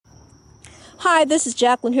Hi, this is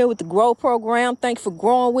Jacqueline here with the Grow Program. Thank you for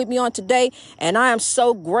growing with me on today. And I am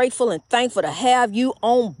so grateful and thankful to have you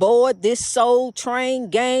on board this Soul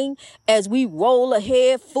Train gang as we roll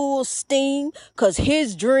ahead full steam, because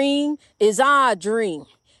his dream is our dream.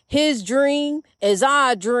 His dream is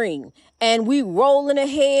our dream. And we rolling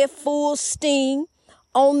ahead full steam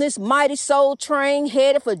on this mighty soul train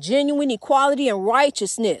headed for genuine equality and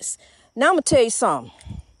righteousness. Now I'm going to tell you something.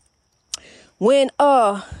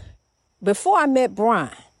 Before I met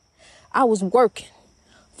Brian, I was working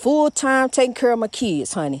full time taking care of my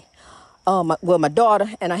kids, honey. My daughter,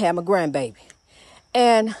 and I had my grandbaby.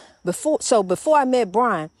 And before I met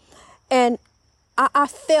Brian, and I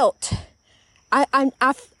fell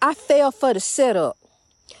for the setup.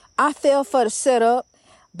 I fell for the setup,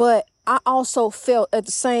 but I also felt at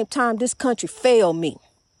the same time this country failed me,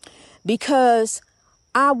 because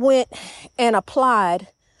I went and applied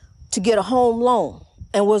to get a home loan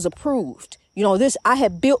and was approved. You know, I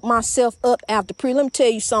had built myself up after Let me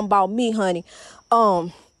tell you something about me, honey.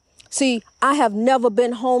 See, I have never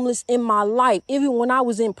been homeless in my life. Even when I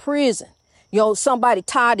was in prison, somebody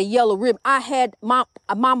tied a yellow ribbon. I had my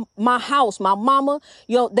house, my mama,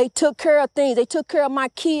 they took care of things. They took care of my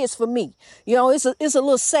kids for me. It's a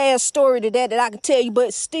little sad story to that I can tell you,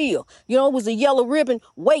 but still, it was a yellow ribbon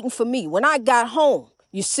waiting for me when I got home,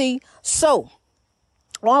 you see. So,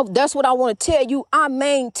 well, that's what I want to tell you. I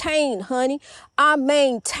maintained, honey. I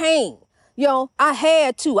maintained. I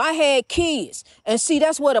had to. I had kids. And see,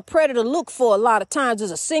 that's what a predator look for a lot of times,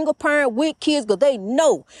 is a single parent with kids, because they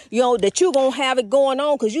know, that you're going to have it going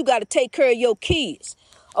on, because you got to take care of your kids.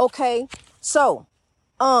 Okay. So,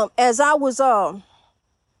 as I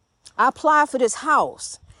applied for this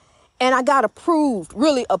house, and I got approved,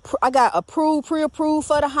 I got approved, pre-approved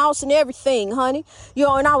for the house and everything, honey.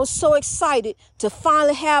 And I was so excited to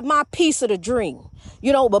finally have my piece of the dream,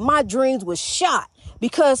 but my dreams was shot,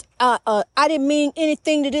 because I didn't mean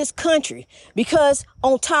anything to this country, because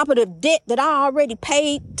on top of the debt that I already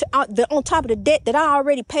paid to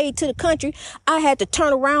the country, I had to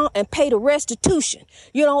turn around and pay the restitution,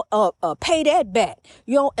 pay that back,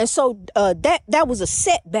 and so that was a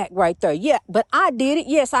setback right there. Yeah, but I did it.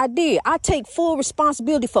 Yes, I did. I take full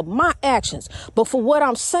responsibility for my actions. But for what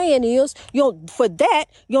I'm saying is, for that,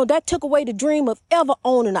 that took away the dream of ever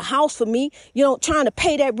owning a house for me, trying to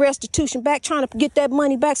pay that restitution back, trying to get that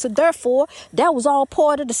money back. So therefore, that was all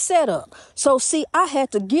part of the setup. So see, I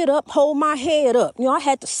had to get up, hold my head up. I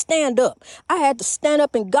had to stand up. I had to stand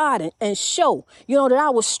up in God and show, that I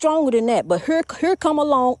was stronger than that. But here come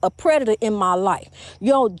along a predator in my life.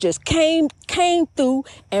 Just came through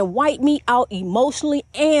and wiped me out emotionally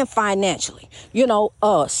and financially.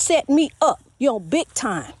 Set me up, big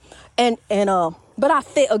time. But I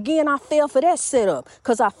fell for that setup,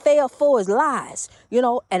 because I fell for his lies,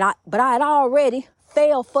 but I had already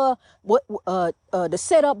fell for the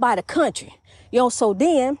setup by the country, so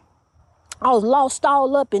then I was lost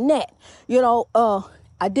all up in that,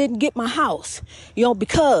 I didn't get my house,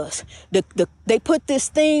 because they put this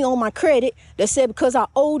thing on my credit that said, because I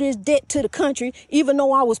owe this debt to the country, even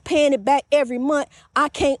though I was paying it back every month, I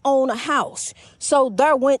can't own a house. So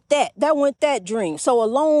there went that dream. So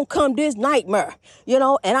along come this nightmare,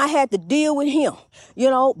 and I had to deal with him,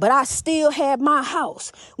 but I still had my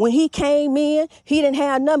house. When he came in, he didn't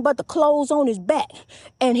have nothing but the clothes on his back,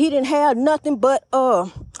 and he didn't have nothing but,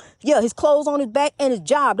 his clothes on his back and his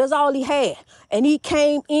job. That's all he had. And he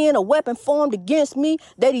came in, a weapon formed against me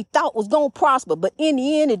that he thought was going to prosper. But in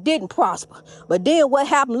the end, it didn't prosper. But then what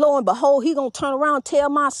happened, lo and behold, he going to turn around and tell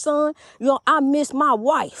my son, I miss my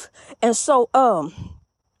wife. And so,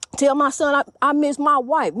 tell my son I miss my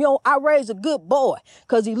wife. I raised a good boy,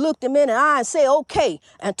 because he looked him in the eye and said, okay,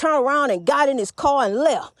 and turned around and got in his car and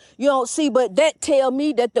left. But that tell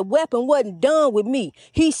me that the weapon wasn't done with me.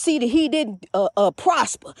 He see that he didn't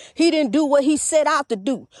prosper. He didn't do what he set out to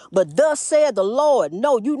do. But thus said the Lord,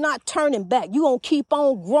 no, you're not turning back. You're going to keep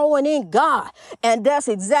on growing in God. And that's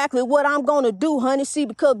exactly what I'm going to do, honey. See,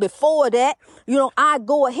 because before that, I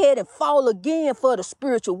go ahead and fall again for the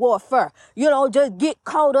spiritual warfare. Just get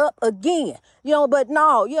caught up again, but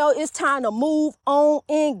no, it's time to move on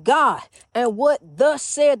in God. And what thus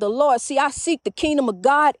said the Lord. See, I seek the kingdom of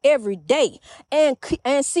God every day and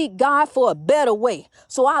seek God for a better way.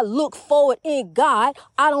 So I look forward in God.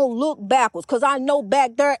 I don't look backwards, because I know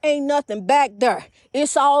back there ain't nothing back there.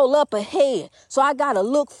 It's all up ahead. So I got to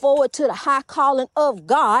look forward to the high calling of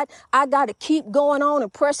God. I got to keep going on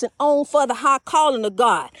and pressing on for the high calling of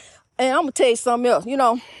God. And I'm going to tell you something else,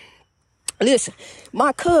 Listen,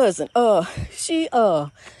 my cousin, she,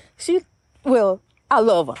 well, I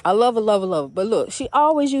love her. I love her. But look, she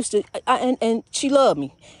always used to, and she loved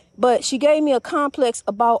me. But she gave me a complex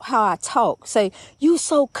about how I talk. Say, you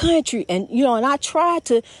so country. And, and I tried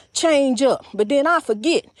to change up, but then I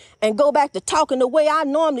forget and go back to talking the way I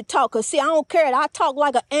normally talk. Cause see, I don't care that I talk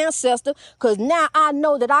like an ancestor, cause now I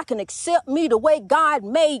know that I can accept me the way God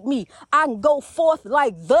made me. I can go forth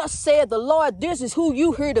like thus said the Lord. This is who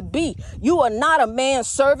you here to be. You are not a man's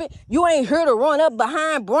servant. You ain't here to run up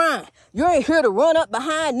behind Brian. You ain't here to run up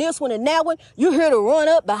behind this one and that one. You're here to run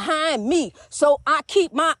up behind me. So I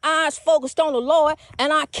keep my eyes focused on the Lord,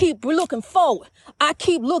 and I keep looking forward. I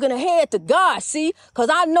keep looking ahead to God, see, because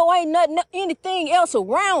I know ain't nothing, anything else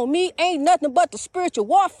around me, ain't nothing but the spiritual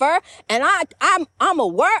warfare. And I'm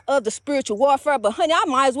aware of the spiritual warfare, but honey, I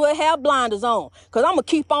might as well have blinders on, because I'm going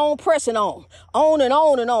to keep on pressing on and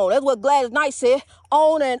on and on. That's what Gladys Knight said,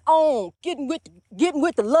 on and on, getting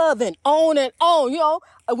with the love and on,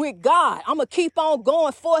 with God. I'm going to keep on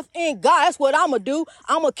going forth in God. That's what I'm going to do.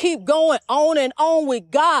 I'm going to keep going on and on with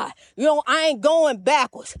God. I ain't going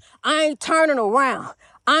backwards. I ain't turning around.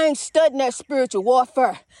 I ain't studying that spiritual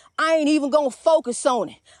warfare. I ain't even going to focus on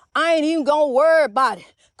it. I ain't even going to worry about it.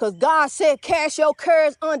 Because God said, cast your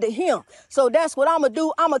cares unto him. So that's what I'm going to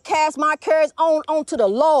do. I'm going to cast my cares onto the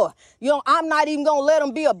Lord. I'm not even going to let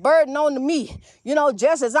them be a burden on to me.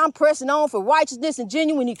 Just as I'm pressing on for righteousness and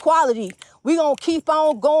genuine equality, we're going to keep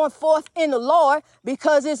on going forth in the Lord,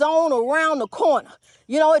 because it's on around the corner.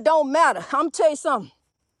 It don't matter. I'm going to tell you something.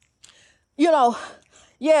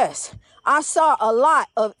 Yes, I saw a lot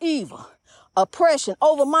of evil, oppression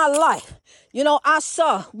over my life. I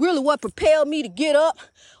saw really what propelled me to get up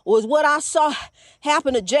was what I saw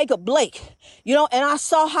happen to Jacob Blake, and I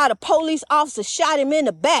saw how the police officer shot him in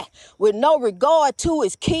the back with no regard to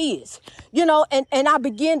his kids, and I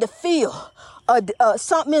began to feel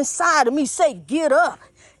something inside of me say, get up.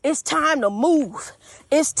 It's time to move.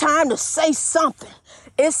 It's time to say something.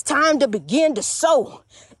 It's time to begin to sow.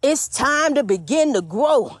 It's time to begin to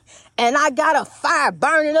grow. And I got a fire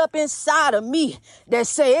burning up inside of me that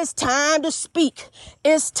say it's time to speak.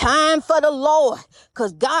 It's time for the Lord,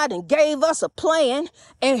 because God done gave us a plan.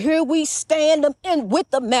 And here we stand in with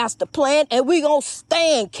the master plan. And we going to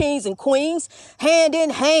stand, kings and queens, hand in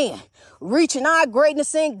hand, reaching our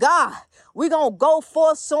greatness in God. We going to go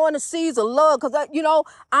forth sowing the seeds of love, because,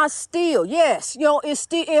 I still, yes,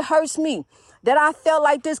 it hurts me that I felt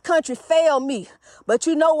like this country failed me. But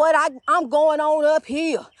you know what? I'm going on up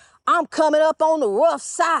here. I'm coming up on the rough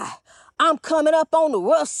side. I'm coming up on the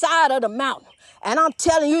rough side of the mountain. And I'm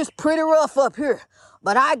telling you, it's pretty rough up here.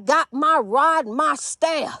 But I got my rod and my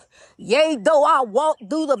staff. Yea, though I walk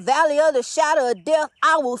through the valley of the shadow of death,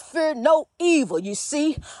 I will fear no evil. You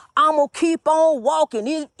see, I'm going to keep on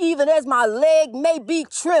walking, even as my leg may be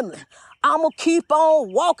trembling. I'm going to keep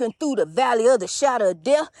on walking through the valley of the shadow of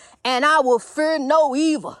death, and I will fear no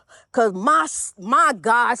evil. Because my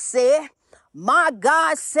God said,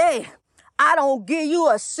 I don't give you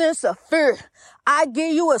a sense of fear. I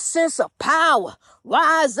give you a sense of power.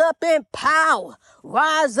 Rise up in power.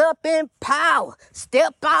 Rise up in power.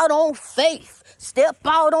 Step out on faith. Step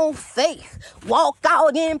out on faith. Walk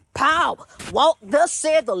out in power. Walk, thus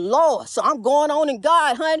said the Lord. So I'm going on in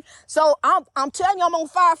God, honey. So I'm telling you, I'm on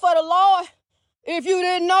fire for the Lord. If you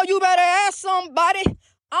didn't know, you better ask somebody.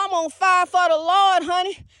 I'm on fire for the Lord,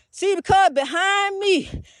 honey. See, because behind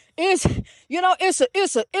me is,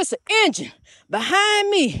 it's an engine behind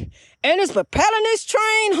me, and it's propelling this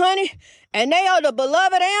train, honey. And they are the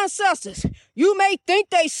beloved ancestors. You may think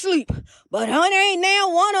they sleep, but honey, ain't now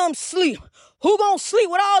one of them sleep. Who gonna sleep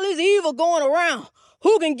with all this evil going around?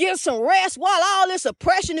 Who can get some rest while all this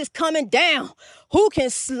oppression is coming down? Who can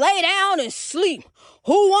lay down and sleep?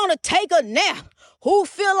 Who want to take a nap? Who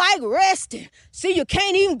feel like resting? See, you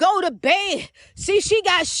can't even go to bed. See, she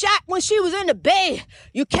got shot when she was in the bed.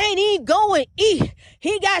 You can't even go and eat.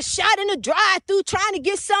 He got shot in the drive-thru trying to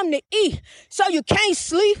get something to eat. So you can't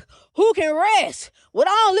sleep. Who can rest? With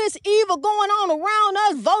all this evil going on around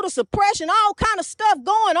us, voter suppression, all kind of stuff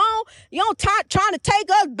going on, trying to take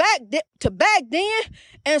us back back then,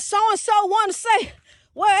 and so want to say,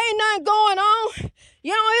 well, ain't nothing going on.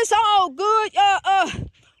 It's all good.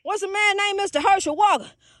 What's a man named Mr. Herschel Walker?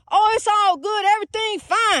 Oh, it's all good. Everything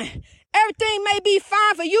fine. Everything may be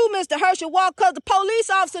fine for you, Mr. Herschel Walker, because the police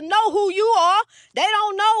officer know who you are. They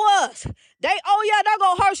don't know us. Oh yeah, there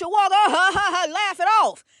go Herschel Walker, laugh it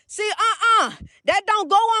off. See, that don't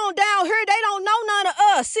go on down here. They don't know none of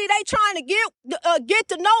us. See, they trying to get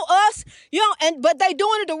to know us, but they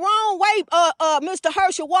doing it the wrong way, Mr.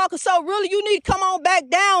 Herschel Walker. So really, you need to come on back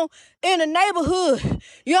down in the neighborhood,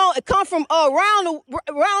 and come from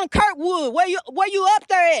around Kirkwood, where you up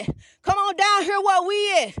there at. Come on down here where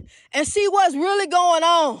we at and see what's really going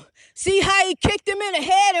on. See how he kicked him in the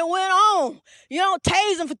head and went on.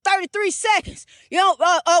 Tased him for 33 seconds.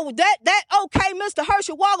 Okay, Mr.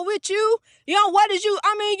 Herschel Walker with you.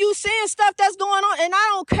 You seeing stuff that's going on, and I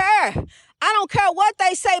don't care. I don't care what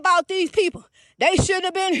they say about these people. They shouldn't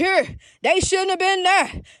have been here. They shouldn't have been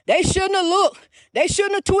there. They shouldn't have looked. They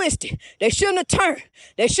shouldn't have twisted. They shouldn't have turned.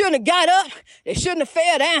 They shouldn't have got up. They shouldn't have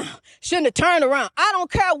fell down. Shouldn't have turned around. I don't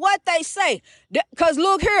care what they say. Because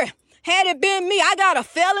look here. Had it been me, I got a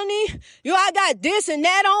felony. I got this and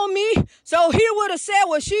that on me. So he would have said,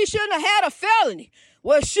 well, she shouldn't have had a felony.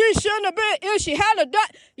 Well, she shouldn't have been, if she had a,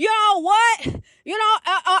 you know what? I'm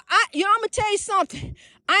going to tell you something.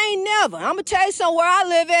 I'm going to tell you something where I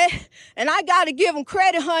live at, and I got to give them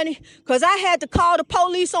credit, honey, because I had to call the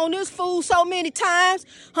police on this fool so many times.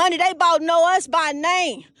 Honey, they about know us by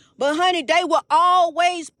name. But, honey, they were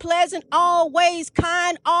always pleasant, always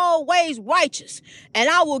kind, always righteous. And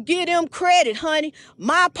I will give them credit, honey.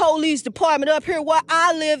 My police department up here where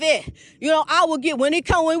I live at, I will get, when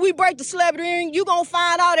we break the celebrity ring, you going to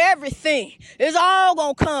find out everything. It's all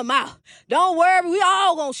going to come out. Don't worry, we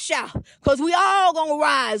all going to shout, because we all going to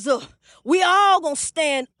rise up. We all gonna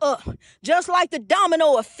stand up, just like the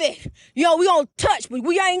domino effect. We gonna touch, but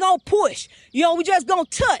we ain't gonna push. We just gonna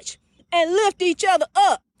touch and lift each other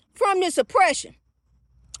up from this oppression.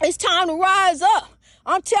 It's time to rise up.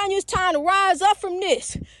 I'm telling you, it's time to rise up from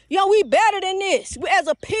this. We better than this. As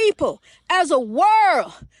a people, as a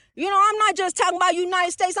world. I'm not just talking about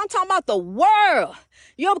United States. I'm talking about the world.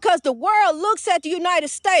 Because the world looks at the United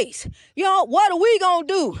States. What are we going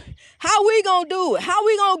to do? How we going to do it? How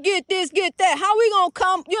we going to get this, get that? How we going to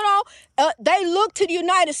come? They look to the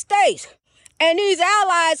United States. And these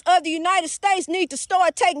allies of the United States need to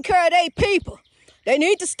start taking care of their people. They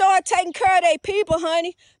need to start taking care of their people,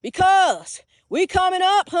 honey, because we coming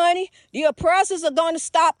up, honey. The oppressors are going to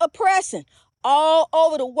stop oppressing all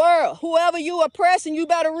over the world. Whoever you oppressing, you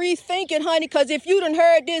better rethink it, honey, because if you done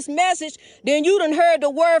heard this message, then you done heard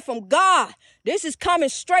the word from God. This is coming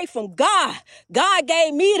straight from God. God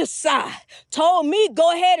gave me the sign, told me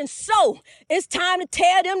go ahead and sow. It's time to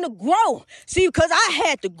tell them to grow. See, because I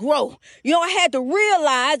had to grow. I had to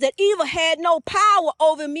realize that evil had no power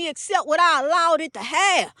over me except what I allowed it to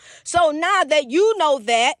have. So now that you know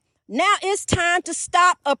that, now it's time to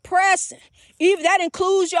stop oppressing. Even that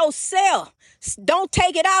includes yourself. Don't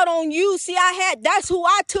take it out on you. See, that's who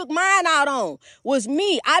I took mine out on, was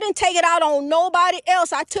me. I didn't take it out on nobody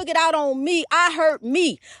else. I took it out on me. I hurt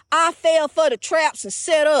me. I fell for the traps and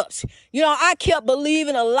setups. I kept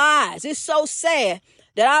believing the lies. It's so sad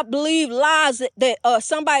that I believe lies that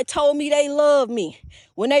somebody told me they loved me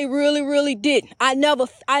when they really, really didn't. I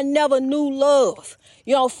never knew love.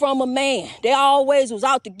 From a man. They always was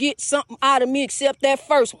out to get something out of me except that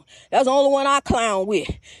first one. That's the only one I clown with.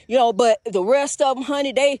 But the rest of them,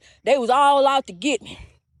 honey, they was all out to get me.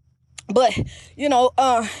 But,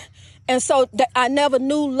 and so I never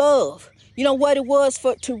knew love. What it was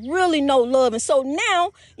to really know love. And so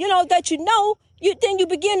now, that then you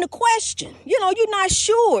begin to question. You're not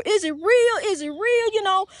sure. Is it real? Is it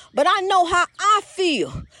real? But I know how I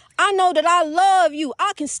feel. I know that I love you.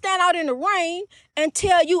 I can stand out in the rain and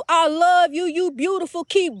tell you I love you. You beautiful.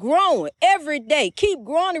 Keep growing every day. Keep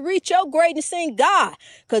growing to reach your greatness in God.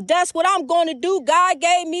 Because that's what I'm going to do. God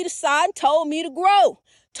gave me the sign, told me to grow,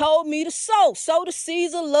 told me to sow the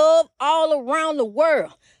seeds of love all around the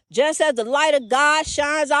world. Just as the light of God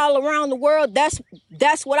shines all around the world, that's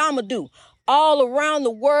what I'm going to do. All around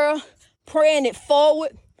the world, praying it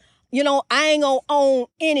forward. I ain't going to own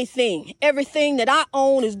anything. Everything that I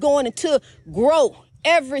own is going into grow.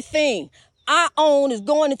 Everything I own is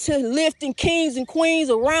going into lifting kings and queens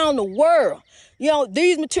around the world.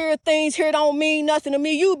 These material things here don't mean nothing to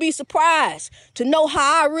me. You'd be surprised to know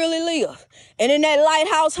how I really live. And in that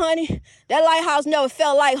lighthouse, honey, that lighthouse never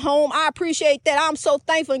felt like home. I appreciate that. I'm so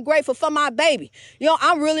thankful and grateful for my baby.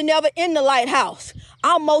 I'm really never in the lighthouse.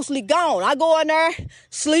 I'm mostly gone. I go in there,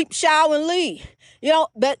 sleep, shower, and leave.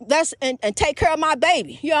 But and take care of my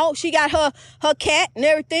baby. She got her cat and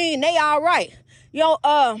everything, and they all right.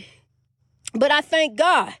 But I thank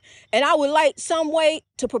God, and I would like some way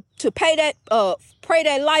to pay that pray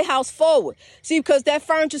that lighthouse forward. See, because that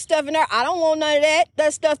furniture stuff in there, I don't want none of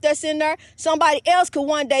that stuff that's in there. Somebody else could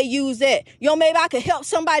one day use that. Maybe I could help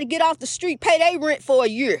somebody get off the street, pay their rent for a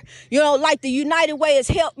year. Like the United Way has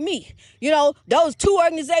helped me. Those two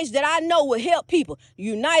organizations that I know will help people,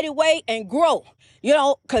 United Way and Grow.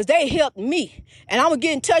 Because they helped me. And I'm going to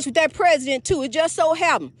get in touch with that president too. It just so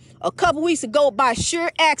happened a couple weeks ago, by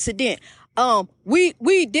sheer accident,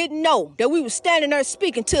 we didn't know that we were standing there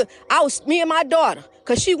speaking to, me and my daughter,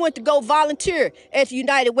 because she went to go volunteer at the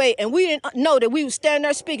United Way, and we didn't know that we were standing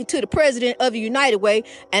there speaking to the president of the United Way.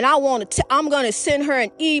 And I'm going to send her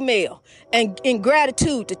an email and in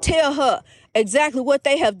gratitude to tell her exactly what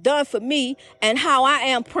they have done for me and how I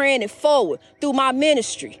am praying it forward through my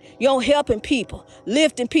ministry, helping people,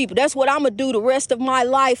 lifting people. That's what I'm going to do the rest of my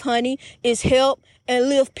life, honey, is help and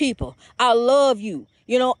lift people. I love you.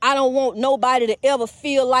 I don't want nobody to ever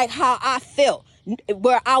feel like how I felt,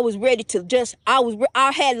 where I was ready to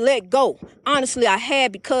I had let go. Honestly, I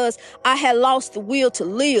had, because I had lost the will to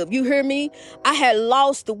live. You hear me? I had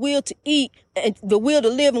lost the will to eat and the will to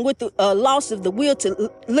live. And with the loss of the will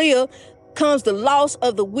to live comes the loss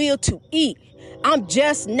of the will to eat. I'm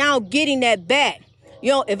just now getting that back.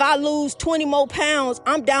 If I lose 20 more pounds,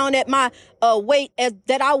 I'm down at my weight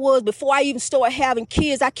that I was before I even started having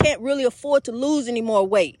kids. I can't really afford to lose any more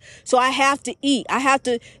weight. So I have to eat. I have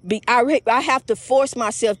to force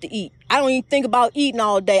myself to eat. I don't even think about eating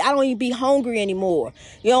all day. I don't even be hungry anymore.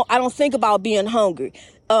 I don't think about being hungry.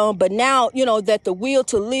 But now, that the will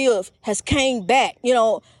to live has came back,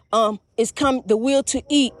 the will to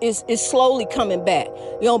eat is slowly coming back,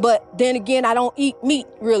 but then again, I don't eat meat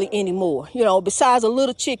really anymore. Besides a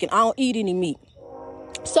little chicken, I don't eat any meat.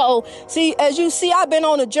 So, see, as you see, I've been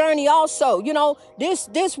on a journey also. This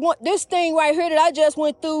thing right here that I just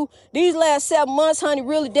went through these last 7 months, honey,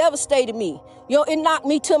 really devastated me. It knocked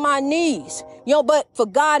me to my knees. But for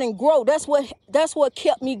God and Grow, that's what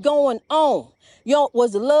kept me going on.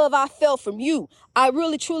 Was the love I felt from you. I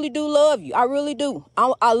really, truly do love you. I really do.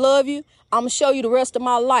 I love you. I'm going to show you the rest of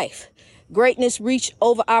my life. Greatness reach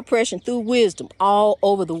over oppression through wisdom all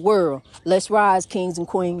over the world. Let's rise, kings and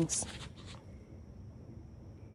queens.